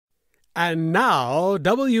And now,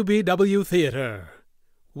 WBW Theater.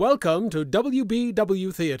 Welcome to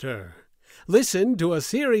WBW Theater. Listen to a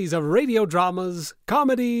series of radio dramas,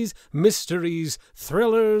 comedies, mysteries,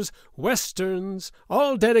 thrillers, westerns,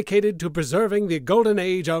 all dedicated to preserving the golden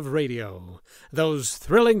age of radio. Those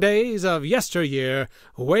thrilling days of yesteryear,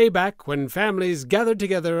 way back when families gathered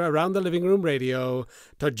together around the living room radio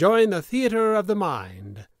to join the theater of the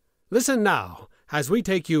mind. Listen now as we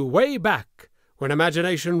take you way back when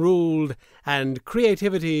imagination ruled and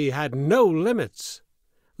creativity had no limits.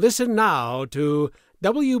 Listen now to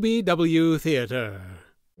WBW Theater.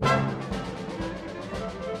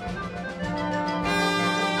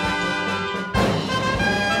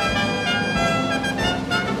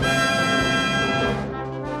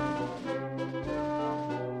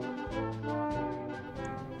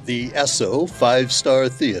 The Esso 5-Star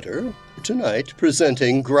Theater, tonight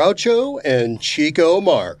presenting Groucho and Chico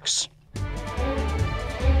Marx.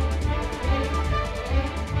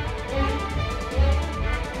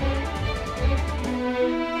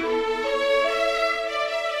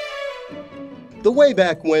 The Way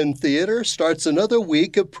Back When Theater starts another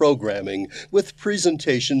week of programming with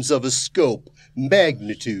presentations of a scope,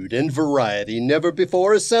 magnitude, and variety never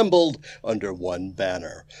before assembled under one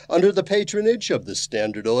banner. Under the patronage of the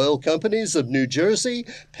Standard Oil Companies of New Jersey,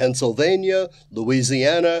 Pennsylvania,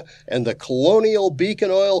 Louisiana, and the Colonial Beacon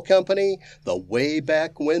Oil Company, the Way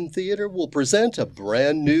Back When Theater will present a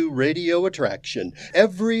brand new radio attraction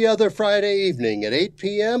every other Friday evening at 8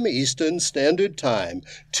 p.m. Eastern Standard Time.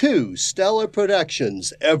 2 stellar productions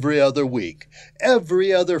every other week,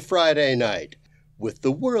 every other Friday night, with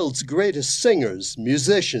the world's greatest singers,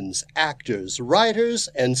 musicians, actors, writers,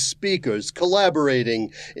 and speakers collaborating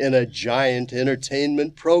in a giant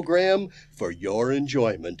entertainment program for your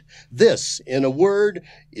enjoyment. This, in a word,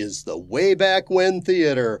 is the Way Back When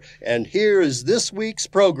Theater, and here is this week's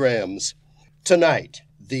programs. Tonight,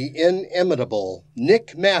 the inimitable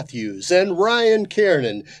Nick Matthews and Ryan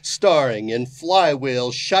Kiernan, starring in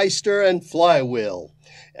Flywheel Shyster and Flywheel.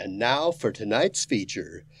 And now for tonight's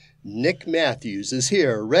feature. Nick Matthews is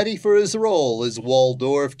here, ready for his role as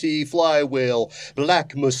Waldorf T. Flywheel,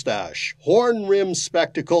 black mustache, horn-rimmed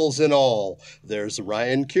spectacles and all. There's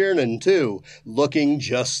Ryan Kiernan, too, looking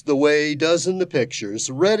just the way he does in the pictures,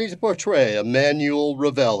 ready to portray Emanuele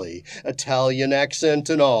Ravelli, Italian accent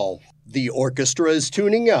and all. The orchestra is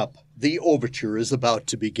tuning up. The overture is about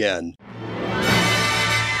to begin.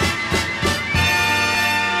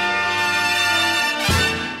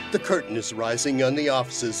 The curtain is rising on the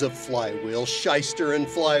offices of Flywheel, Shyster, and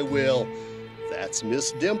Flywheel. That's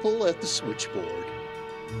Miss Dimple at the switchboard.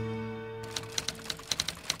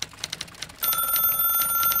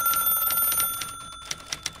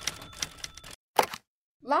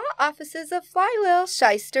 Law offices of Flywheel,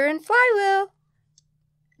 Shyster, and Flywheel.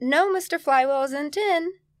 No, Mr. Flywheel isn't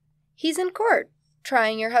in. He's in court,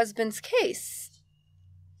 trying your husband's case.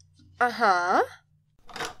 Uh-huh.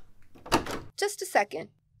 Just a second.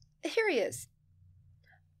 Here he is.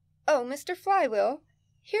 Oh, Mr. Flywheel,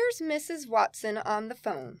 here's Mrs. Watson on the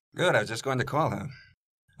phone. Good, I was just going to call her.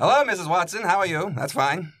 Hello, Mrs. Watson, how are you? That's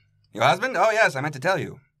fine. Your husband? Oh, yes, I meant to tell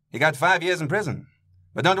you. He got 5 years in prison.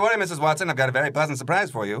 But don't worry, Mrs. Watson, I've got a very pleasant surprise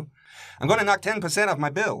for you. I'm going to knock 10% off my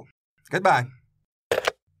bill. Goodbye.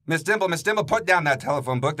 Miss Dimple, put down that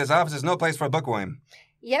telephone book. This office is no place for a bookworm.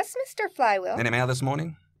 Yes, Mr. Flywheel. Any mail this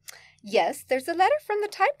morning? Yes, there's a letter from the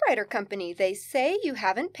typewriter company. They say you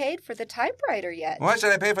haven't paid for the typewriter yet. Why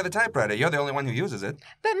should I pay for the typewriter? You're the only one who uses it.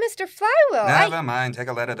 But, Mr. Flywheel, Never mind. Take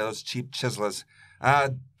a letter to those cheap chiselers.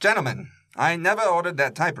 Gentlemen, I never ordered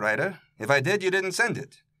that typewriter. If I did, you didn't send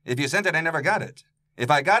it. If you sent it, I never got it. If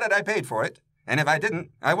I got it, I paid for it. And if I didn't,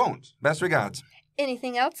 I won't. Best regards.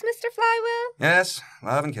 Anything else, Mr. Flywheel? Yes,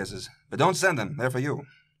 love and kisses. But don't send them. They're for you.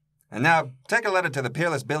 And now, take a letter to the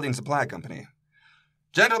Peerless Building Supply Company.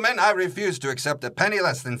 Gentlemen, I refuse to accept a penny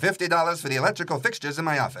less than $50 for the electrical fixtures in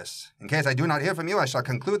my office. In case I do not hear from you, I shall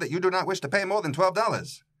conclude that you do not wish to pay more than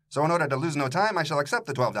 $12. So in order to lose no time, I shall accept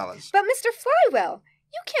the $12. But, Mr. Flywheel,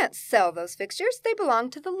 you can't sell those fixtures. They belong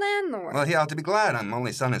to the landlord. Well, he ought to be glad I'm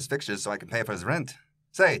only selling his fixtures so I can pay for his rent.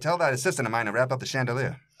 Say, tell that assistant of mine to wrap up the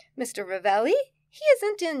chandelier. Mr. Ravelli? He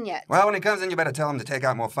isn't in yet. Well, when he comes in, you better tell him to take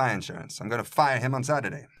out more fire insurance. I'm going to fire him on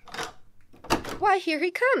Saturday. Why, here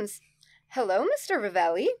he comes. Hello, Mr.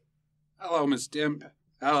 Ravelli. Hello, Miss Dimp.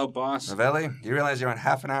 Hello, boss. Ravelli, do you realize you're on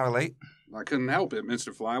half an hour late? I couldn't help it,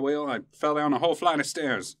 Mr. Flywheel. I fell down a whole flight of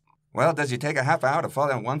stairs. Well, does you take a half hour to fall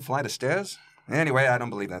down one flight of stairs? Anyway, I don't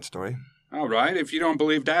believe that story. All right, if you don't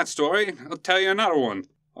believe that story, I'll tell you another one.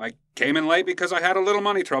 I came in late because I had a little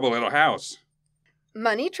money trouble at our house.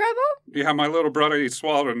 Money trouble? Yeah, my little brother, he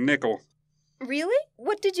swallowed a nickel. Really?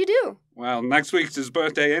 What did you do? Well, next week's his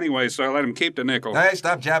birthday anyway, so I let him keep the nickel. Hey,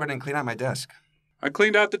 stop jabbering and clean out my desk. I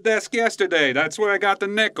cleaned out the desk yesterday. That's where I got the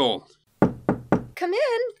nickel. Come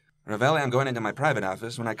in. Ravelli, I'm going into my private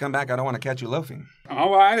office. When I come back, I don't want to catch you loafing.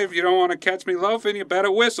 All right, if you don't want to catch me loafing, you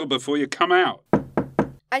better whistle before you come out.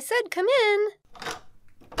 I said come in.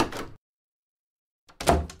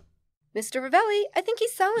 Mr. Ravelli, I think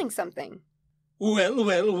he's selling something. Well,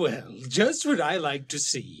 well, well, just what I like to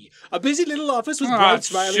see. A busy little office with bright,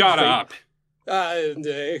 smiling Shut up.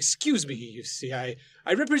 Excuse me, you see, I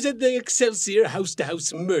represent the Excelsior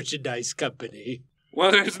House-to-House Merchandise Company.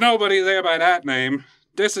 Well, there's nobody there by that name.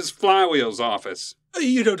 This is Flywheel's office.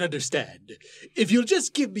 You don't understand. If you'll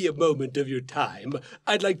just give me a moment of your time,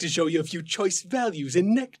 I'd like to show you a few choice values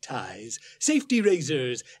in neckties, safety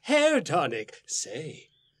razors, hair tonic. Say,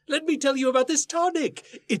 let me tell you about this tonic.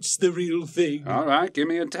 It's the real thing. All right, give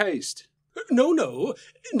me a taste. No.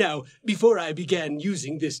 Now, before I began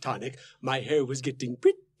using this tonic, my hair was getting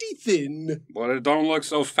pretty thin. But it don't look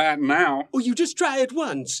so fat now. Oh, you just try it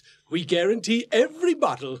once. We guarantee every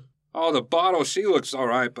bottle. Oh, the bottle, she looks all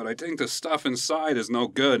right, but I think the stuff inside is no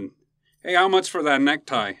good. Hey, how much for that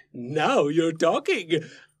necktie? Now you're talking.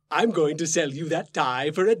 I'm going to sell you that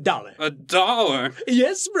tie for $1. $1?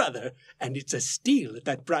 Yes, brother. And it's a steal at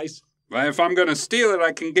that price. Well, if I'm going to steal it,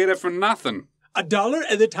 I can get it for nothing. $1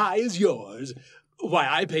 and the tie is yours. Why,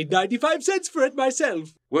 I paid 95 cents for it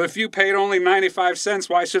myself. Well, if you paid only 95 cents,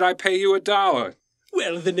 why should I pay you $1?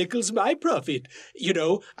 Well, the nickel's my profit. You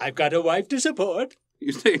know, I've got a wife to support.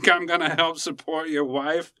 You think I'm going to help support your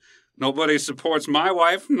wife? Nobody supports my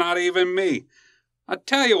wife, not even me. I'll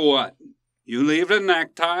tell you what. You leave the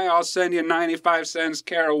necktie, I'll send you 95 cents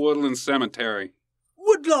care of Woodland Cemetery.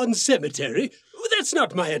 Woodlawn Cemetery? That's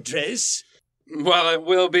not my address. Well, it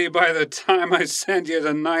will be by the time I send you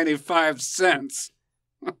the 95 cents.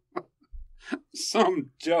 Some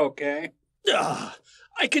joke, eh?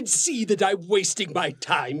 I can see that I'm wasting my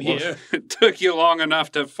time here. Well, it took you long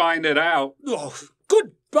enough to find it out. Oh,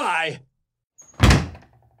 goodbye.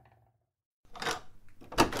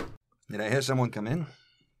 Did I hear someone come in?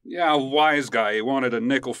 Yeah, a wise guy. He wanted a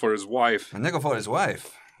nickel for his wife. A nickel for his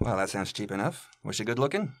wife? Well, that sounds cheap enough. Was she good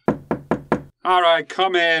looking? All right,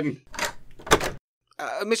 come in.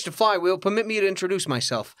 Mr. Flywheel, permit me to introduce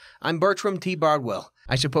myself. I'm Bertram T. Bardwell.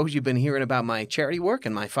 I suppose you've been hearing about my charity work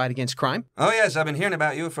and my fight against crime? Oh, yes, I've been hearing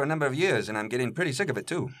about you for a number of years, and I'm getting pretty sick of it,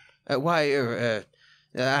 too. I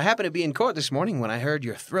happened to be in court this morning when I heard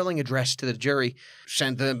your thrilling address to the jury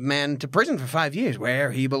sent the man to prison for 5 years,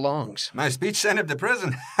 where he belongs. My speech sent him to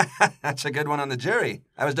prison. That's a good one on the jury.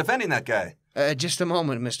 I was defending that guy. Just a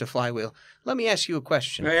moment, Mr. Flywheel. Let me ask you a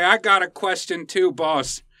question. Hey, I got a question, too,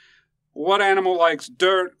 boss. What animal likes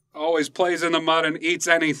dirt, always plays in the mud, and eats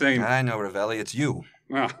anything? I know, Ravelli. It's you.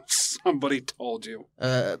 Well, somebody told you.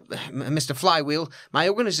 Mr. Flywheel, my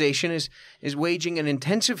organization is waging an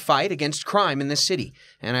intensive fight against crime in this city,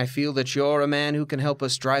 and I feel that you're a man who can help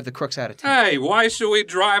us drive the crooks out of town. Hey, why should we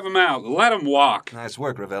drive them out? Let them walk. Nice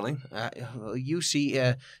work, Ravelli. You see,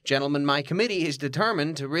 gentlemen, my committee is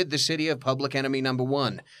determined to rid the city of public enemy number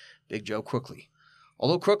 1, Big Joe Crookley.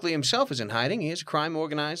 Although Crookley himself is in hiding, he is a crime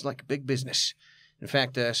organized like a big business. In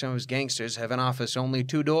fact, some of his gangsters have an office only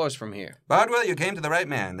 2 doors from here. Bardwell, you came to the right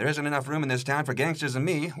man. There isn't enough room in this town for gangsters and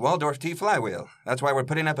me, Waldorf T. Flywheel. That's why we're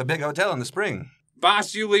putting up a big hotel in the spring.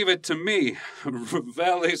 Boss, you leave it to me.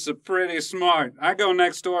 Ravelli's pretty smart. I go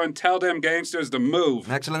next door and tell them gangsters to move.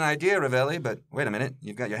 An excellent idea, Ravelli, but wait a minute.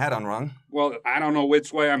 You've got your hat on wrong. Well, I don't know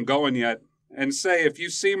which way I'm going yet. And say, if you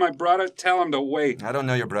see my brother, tell him to wait. I don't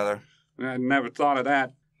know your brother. I never thought of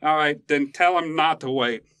that. All right, then tell him not to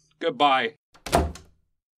wait. Goodbye.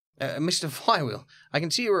 Mr. Flywheel, I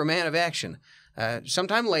can see you're a man of action.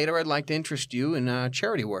 Sometime later, I'd like to interest you in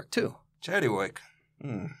charity work, too. Charity work?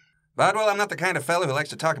 Bardwell, I'm not the kind of fellow who likes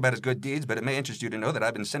to talk about his good deeds, but it may interest you to know that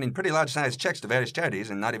I've been sending pretty large-sized checks to various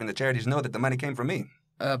charities, and not even the charities know that the money came from me.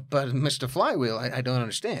 But, Mr. Flywheel, I don't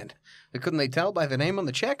understand. Couldn't they tell by the name on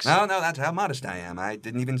the checks? No, that's how modest I am. I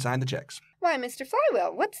didn't even sign the checks. Why, Mr.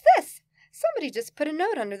 Flywheel, what's this? Somebody just put a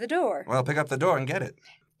note under the door. Well, pick up the door and get it.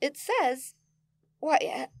 It says,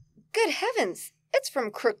 why, good heavens, it's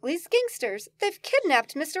from Crookley's gangsters. They've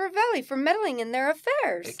kidnapped Mr. Ravelli for meddling in their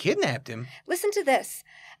affairs. They kidnapped him? Listen to this.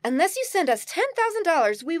 Unless you send us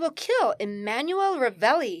 $10,000, we will kill Emmanuel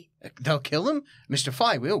Ravelli. They'll kill him? Mr.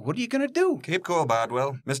 Flywheel, what are you going to do? Keep cool,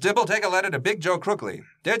 Bardwell. Miss Dimple, take a letter to Big Joe Crookley.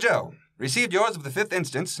 Dear Joe, received yours of the 5th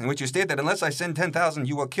instance, in which you state that unless I send $10,000,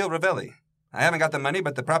 you will kill Ravelli. I haven't got the money,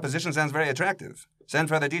 but the proposition sounds very attractive. Send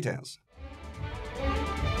further details.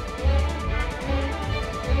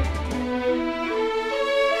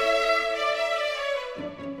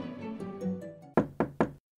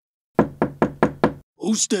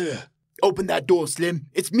 Who's there? Open that door, Slim.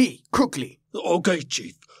 It's me, Crookley. Okay,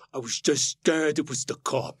 Chief. I was just scared it was the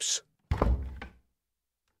cops.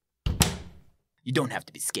 You don't have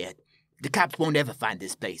to be scared. The cops won't ever find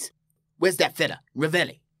this place. Where's that fella,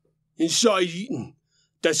 Ravelli? Inside eating.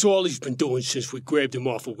 That's all he's been doing since we grabbed him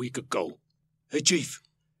off a week ago. Hey, Chief.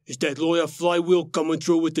 Is that lawyer Flywheel coming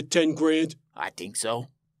through with the 10 grand? I think so.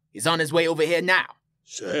 He's on his way over here now.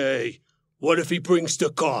 Say, what if he brings the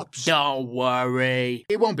cops? Don't worry.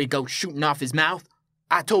 He won't be ghost shooting off his mouth.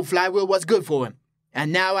 I told Flywheel what's good for him.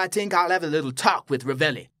 And now I think I'll have a little talk with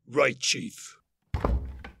Ravelli. Right, Chief.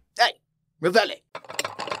 Hey, Ravelli.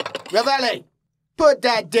 Ravelli! Put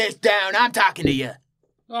that dish down. I'm talking to you.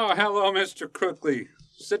 Oh, hello, Mr. Crookley.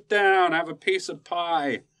 Sit down, have a piece of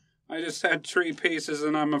pie. I just had 3 pieces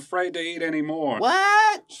and I'm afraid to eat any more.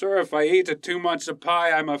 What? Sure, if I eat too much of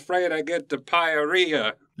pie, I'm afraid I get the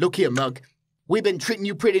pyorrhea. Look here, Mug. We've been treating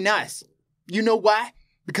you pretty nice. You know why?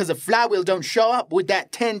 Because if Flywheel don't show up with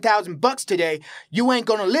that $10,000 today, you ain't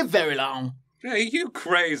gonna live very long. Hey, you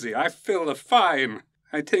crazy. I feel fine.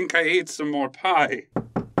 I think I eat some more pie.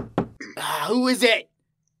 Who is it?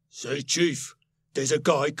 Say, Chief, there's a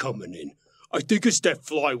guy coming in. I think it's that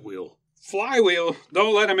Flywheel. Flywheel?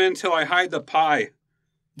 Don't let him in till I hide the pie.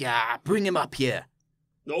 Yeah, bring him up here.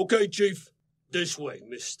 Okay, Chief. This way,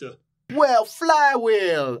 mister. Well,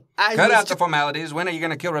 Flywheel, Cut out the formalities. When are you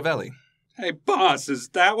going to kill Ravelli? Hey, boss, is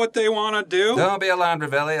that what they want to do? Don't be alarmed,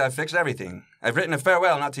 Ravelli. I've fixed everything. I've written a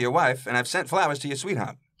farewell note to your wife, and I've sent flowers to your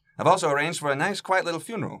sweetheart. I've also arranged for a nice, quiet little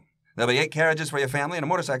funeral. There'll be 8 carriages for your family and a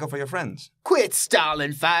motorcycle for your friends. Quit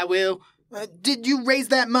stalling, Flywheel. Did you raise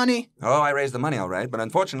that money? Oh, I raised the money all right, but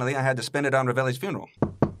unfortunately I had to spend it on Ravelli's funeral.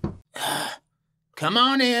 Come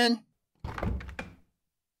on in.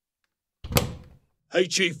 Hey,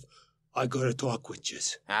 Chief, I gotta talk with you.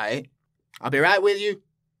 All right. I'll be right with you.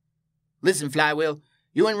 Listen, Flywheel,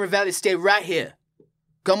 you and Ravelli stay right here.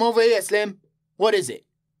 Come over here, Slim. What is it?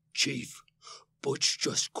 Chief, Butch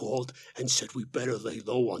just called and said we better lay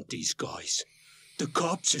low on these guys. The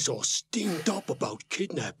cops is all steamed up about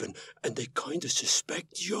kidnapping, and they kinda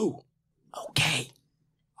suspect you. Okay.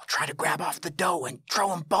 I'll try to grab off the dough and throw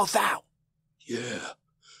them both out. Yeah,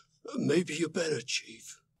 maybe you better,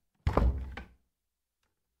 Chief.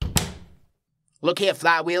 Look here,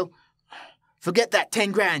 Flywheel. Forget that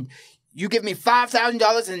 10 grand. You give me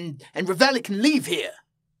 $5,000 and Ravelli can leave here.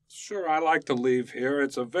 Sure, I like to leave here.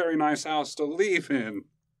 It's a very nice house to leave in.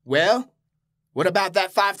 Well, what about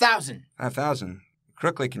that 5,000? 5,000.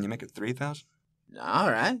 Crookley, can you make it 3,000? All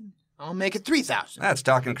right. I'll make it 3,000. That's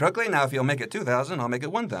talking Crookley. Now, if you'll make it 2,000, I'll make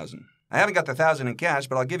it 1,000. I haven't got the 1,000 in cash,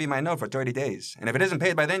 but I'll give you my note for 30 days. And if it isn't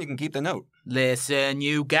paid by then, you can keep the note. Listen,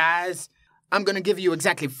 you guys. I'm gonna give you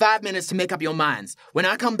exactly 5 minutes to make up your minds. When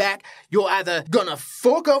I come back, you're either gonna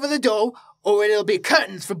fork over the dough, or it'll be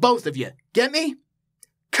curtains for both of you. Get me?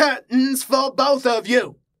 Curtains for both of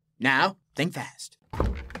you. Now, think fast.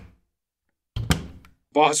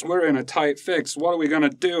 Boss, we're in a tight fix. What are we gonna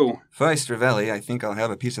do? First, Ravelli, I think I'll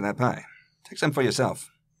have a piece of that pie. Take some for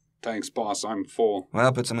yourself. Thanks, boss. I'm full.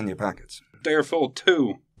 Well, put some in your pockets. They're full,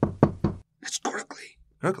 too. It's Crookley.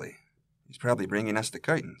 Crookley? He's probably bringing us the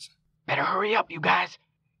curtains. Better hurry up, you guys.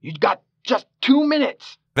 You've got just 2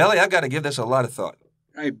 minutes. Ravelli, I've got to give this a lot of thought.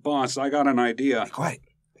 Hey, boss, I got an idea. Be quiet.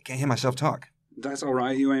 I can't hear myself talk. That's all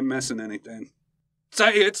right. You ain't messing anything.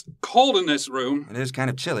 Say, it's cold in this room. It is kind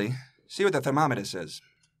of chilly. See what the thermometer says.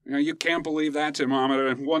 You know, you can't believe that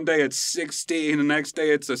thermometer. One day it's 60, and the next day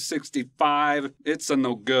it's a 65. It's a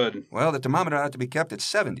no good. Well, the thermometer ought to be kept at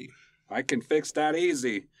 70. I can fix that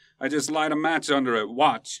easy. I just light a match under it.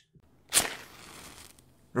 Watch.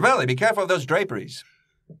 Ravelli, be careful of those draperies.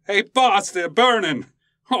 Hey, boss, they're burning.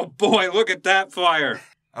 Oh, boy, look at that fire.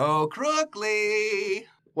 Oh, Crookley.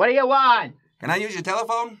 What do you want? Can I use your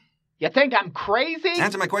telephone? You think I'm crazy?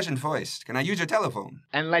 Answer my question first. Can I use your telephone?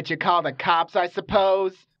 And let you call the cops, I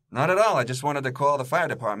suppose? Not at all. I just wanted to call the fire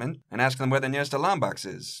department and ask them where the nearest alarm box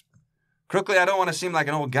is. Crookley, I don't want to seem like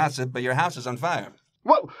an old gossip, but your house is on fire.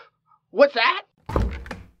 What's that?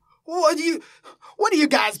 What have you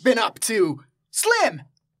guys been up to? Slim!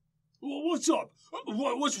 What's up?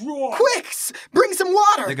 What's wrong? Quick! Bring some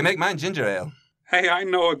water! You can make mine ginger ale. Hey, I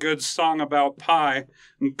know a good song about pie.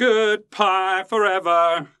 Good pie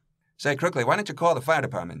forever. Say, Crookley, why don't you call the fire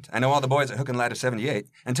department? I know all the boys at Hook and Ladder 78,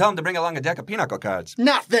 and tell them to bring along a deck of pinochle cards.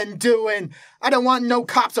 Nothing doing. I don't want no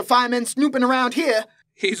cops or firemen snooping around here.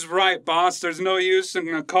 He's right, boss. There's no use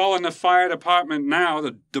in calling the fire department now.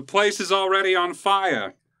 The place is already on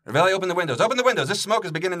fire. Ravelli, open the windows. Open the windows. This smoke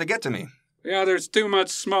is beginning to get to me. Yeah, there's too much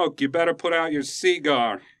smoke. You better put out your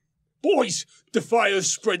cigar. Boys, the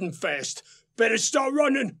fire's spreading fast. Better start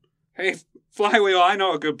running. Hey, Flywheel, I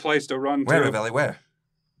know a good place to run Where, to. Ravelli, where?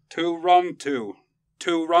 To run to.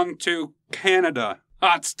 To run to Canada.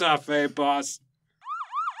 Hot stuff, eh, boss?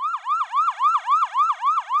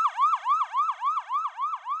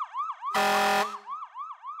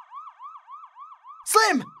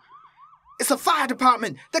 Slim! It's the fire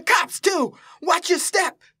department! The cops, too! Watch your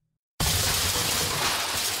step!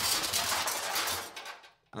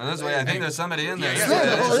 Well, this way, I think there's somebody in there. Watch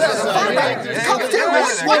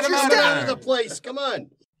your step out of the place. Come on.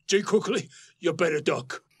 Jay Crookley, you better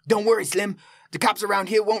duck. Don't worry, Slim. The cops around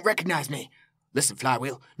here won't recognize me. Listen,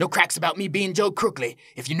 Flywheel, no cracks about me being Joe Crookley,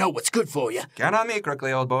 if you know what's good for you. Count on me,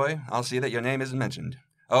 Crookley, old boy. I'll see that your name isn't mentioned.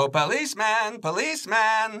 Oh, policeman!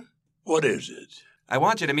 Policeman! What is it? I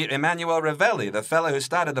want you to meet Emmanuel Ravelli, the fellow who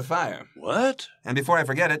started the fire. What? And before I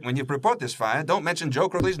forget it, when you report this fire, don't mention Joe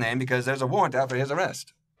Crookley's name because there's a warrant out for his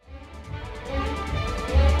arrest.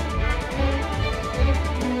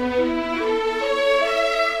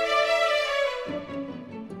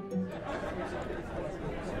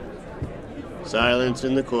 Silence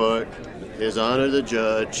in the court. His Honor the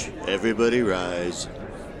Judge. Everybody rise.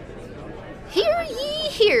 Hear ye,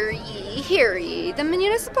 hear ye, hear ye. The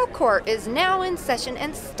municipal court is now in session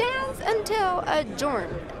and stands until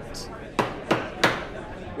adjournment.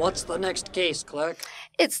 What's the next case, clerk?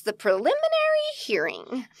 It's the preliminary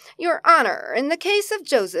hearing. Your Honor, in the case of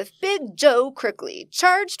Joseph Big Joe Crookley,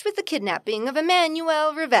 charged with the kidnapping of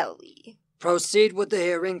Emmanuel Ravelli. Proceed with the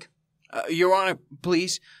hearing. Your Honor,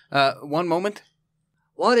 please. One moment.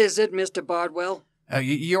 What is it, Mr. Bardwell?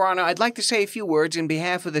 Your Honor, I'd like to say a few words in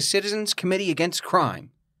behalf of the Citizens Committee Against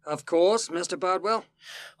Crime. Of course, Mr. Bardwell.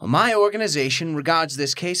 Well, my organization regards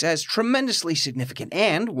this case as tremendously significant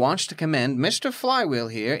and wants to commend Mr. Flywheel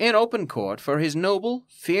here in open court for his noble,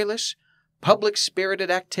 fearless,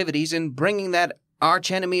 public-spirited activities in bringing that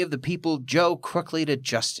archenemy of the people, Joe Crookley, to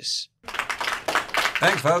justice.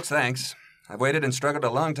 Thanks, folks, thanks. I've waited and struggled a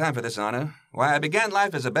long time for this honor. Why, I began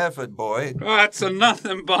life as a barefoot boy. Oh, that's a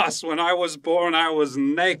nothing, boss. When I was born, I was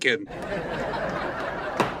naked.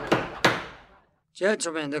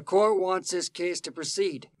 Gentlemen, the court wants this case to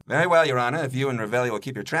proceed. Very well, Your Honor. If you and Ravelli will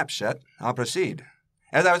keep your traps shut, I'll proceed.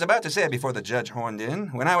 As I was about to say before the judge horned in,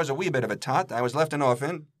 when I was a wee bit of a tot, I was left an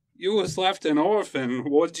orphan. You was left an orphan.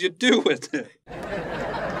 What'd you do with it?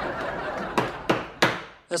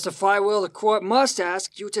 Mr. Flywheel, the court must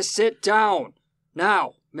ask you to sit down.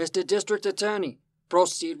 Now, Mr. District Attorney,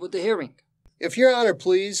 proceed with the hearing. If Your Honor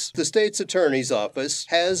please, the state's attorney's office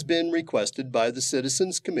has been requested by the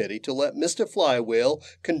Citizens Committee to let Mr. Flywheel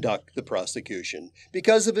conduct the prosecution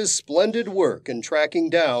because of his splendid work in tracking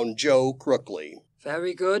down Joe Crookley.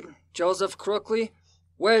 Very good. Joseph Crookley,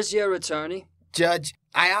 where's your attorney? Judge,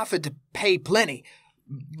 I offered to pay plenty,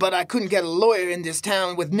 but I couldn't get a lawyer in this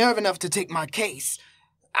town with nerve enough to take my case.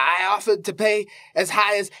 I offered to pay as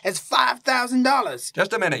high as $5,000.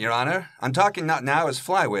 Just a minute, Your Honor. I'm talking not now as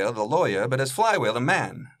Flywheel, the lawyer, but as Flywheel, the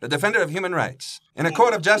man, the defender of human rights. In a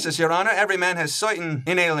court of justice, Your Honor, every man has certain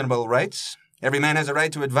inalienable rights. Every man has a right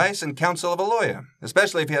to advice and counsel of a lawyer,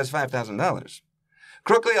 especially if he has $5,000.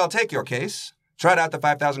 Crookley, I'll take your case. Trot out the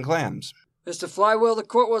 5,000 clams. Mr. Flywheel, the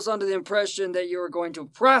court was under the impression that you were going to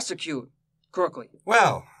prosecute Crookley.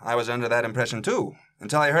 Well, I was under that impression, too,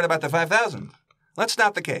 until I heard about the 5,000. Let's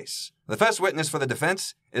start the case. The first witness for the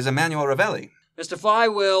defense is Emmanuel Ravelli. Mr.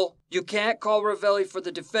 Flywheel, you can't call Ravelli for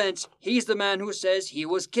the defense. He's the man who says he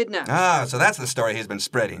was kidnapped. Ah, so that's the story he's been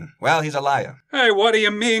spreading. Well, he's a liar. Hey, what do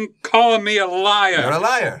you mean calling me a liar? You're a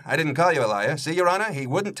liar. I didn't call you a liar. See, Your Honor, he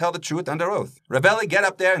wouldn't tell the truth under oath. Ravelli, get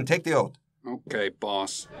up there and take the oath. Okay,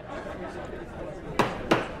 boss.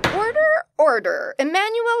 Order, order.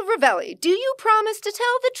 Emmanuel Ravelli, do you promise to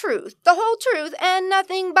tell the truth, the whole truth, and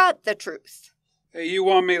nothing but the truth? Hey, you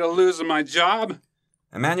want me to lose my job?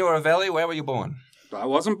 Emmanuel Ravelli, where were you born? I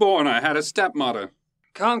wasn't born. I had a stepmother.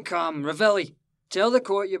 Come, Ravelli. Tell the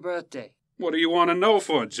court your birthday. What do you want to know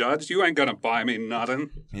for, Judge? You ain't gonna buy me nothing.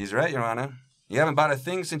 He's right, Your Honor. You haven't bought a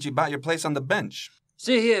thing since you bought your place on the bench.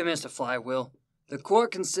 See here, Mr. Flywheel. The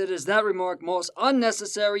court considers that remark most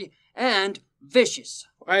unnecessary and vicious.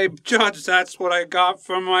 Hey, Judge, that's what I got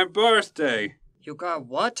for my birthday. You got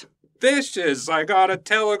what? Wishes. I got a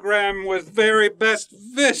telegram with very best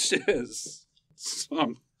wishes.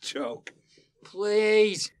 Some joke.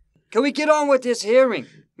 Please. Can we get on with this hearing?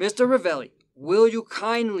 Mr. Ravelli, will you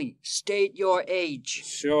kindly state your age?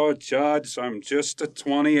 Sure, Judge. I'm just a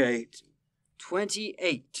 28.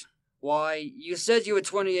 28. Why, you said you were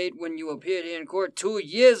 28 when you appeared here in court 2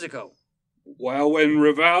 years ago. Well, when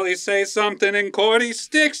Ravelli says something in court, he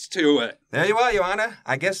sticks to it. There you are, Your Honor.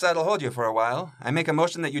 I guess that'll hold you for a while. I make a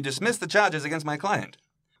motion that you dismiss the charges against my client.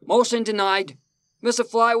 Motion denied. Mr.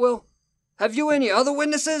 Flywheel, Have you any other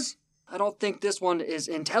witnesses? I don't think this one is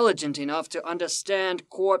intelligent enough to understand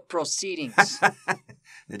court proceedings.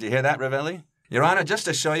 Did you hear that, Ravelli? Your Honor, just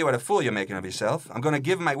to show you what a fool you're making of yourself, I'm going to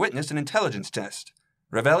give my witness an intelligence test.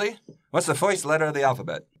 Ravelli, what's the first letter of the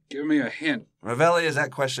alphabet? Give me a hint. Ravelli, is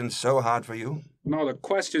that question so hard for you? No, the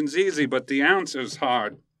question's easy, but the answer's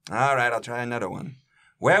hard. All right, I'll try another one.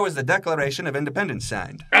 Where was the Declaration of Independence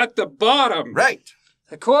signed? At the bottom! Right!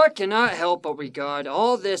 The court cannot help but regard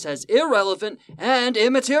all this as irrelevant and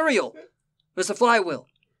immaterial. Mr. Flywheel,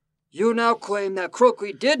 you now claim that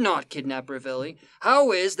Crookley did not kidnap Ravelli.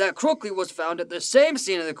 How is that Crookley was found at the same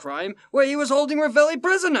scene of the crime where he was holding Ravelli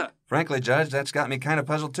prisoner? Frankly, Judge, that's got me kind of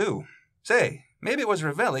puzzled, too. Say, maybe it was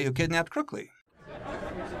Ravelli who kidnapped Crookley.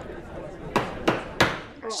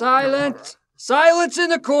 Silence! Silence in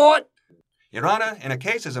the court! Your Honor, in a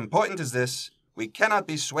case as important as this, we cannot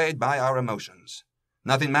be swayed by our emotions.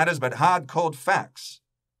 Nothing matters but hard, cold facts.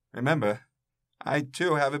 Remember, I,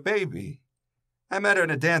 too, have a baby. I met her in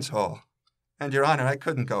a dance hall. And, Your Honor, I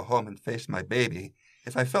couldn't go home and face my baby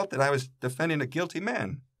if I felt that I was defending a guilty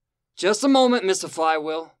man. Just a moment, Mr.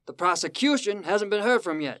 Flywheel. The prosecution hasn't been heard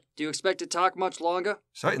from yet. Do you expect to talk much longer?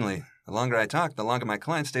 Certainly. The longer I talk, the longer my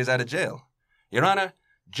client stays out of jail. Your Honor,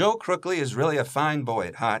 Joe Crookley is really a fine boy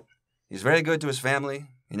at heart. He's very good to his family.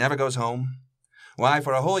 He never goes home. Why,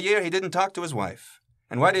 for a whole year, he didn't talk to his wife.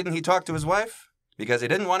 And why didn't he talk to his wife? Because he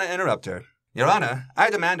didn't want to interrupt her. Your Honor, I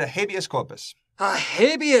demand a habeas corpus. A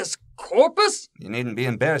habeas corpus? You needn't be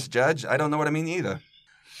embarrassed, Judge. I don't know what I mean either.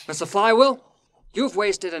 Mr. Flywheel, you've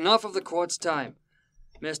wasted enough of the court's time.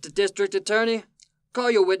 Mr. District Attorney,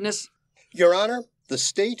 call your witness. Your Honor, the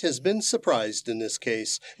state has been surprised in this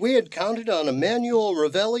case. We had counted on Emmanuel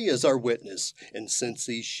Ravelli as our witness, and since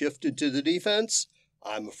he shifted to the defense,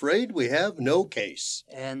 I'm afraid we have no case.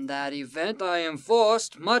 In that event, I am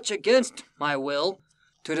forced, much against my will,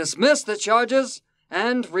 to dismiss the charges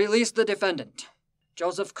and release the defendant.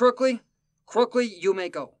 Joseph Crookley, you may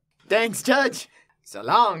go. Thanks, Judge. So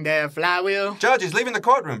long there, Flywheel. Judge, he's leaving the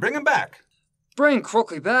courtroom. Bring him back. Bring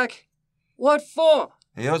Crookley back? What for?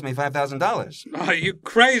 He owes me $5,000. Oh, you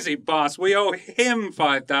crazy, boss. We owe him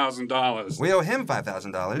 $5,000. We owe him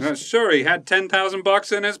 $5,000? Sure, he had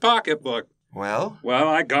 $10,000 in his pocketbook. Well? Well,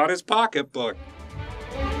 I got his pocketbook.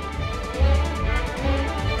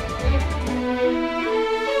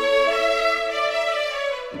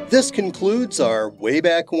 This concludes our Way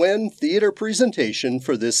Back When theater presentation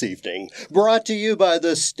for this evening, brought to you by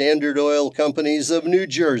the Standard Oil Companies of New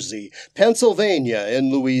Jersey, Pennsylvania,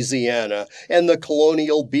 and Louisiana, and the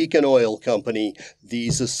Colonial Beacon Oil Company.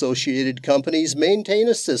 These associated companies maintain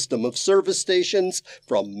a system of service stations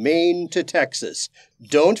from Maine to Texas.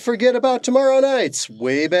 Don't forget about tomorrow night's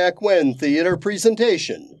Way Back When theater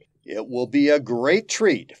presentation. It will be a great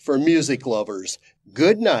treat for music lovers.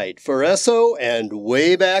 Good night for Esso and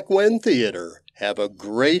Way Back When Theater. Have a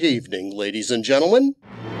great evening, ladies and gentlemen.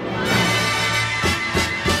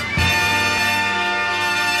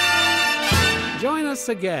 Join us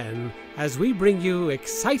again as we bring you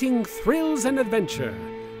exciting thrills and adventure,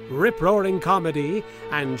 rip-roaring comedy,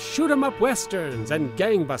 and shoot-'em-up westerns and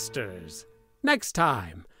gangbusters. Next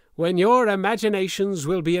time, when your imaginations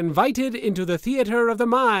will be invited into the theater of the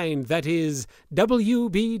mind that is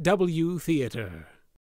WBW Theater.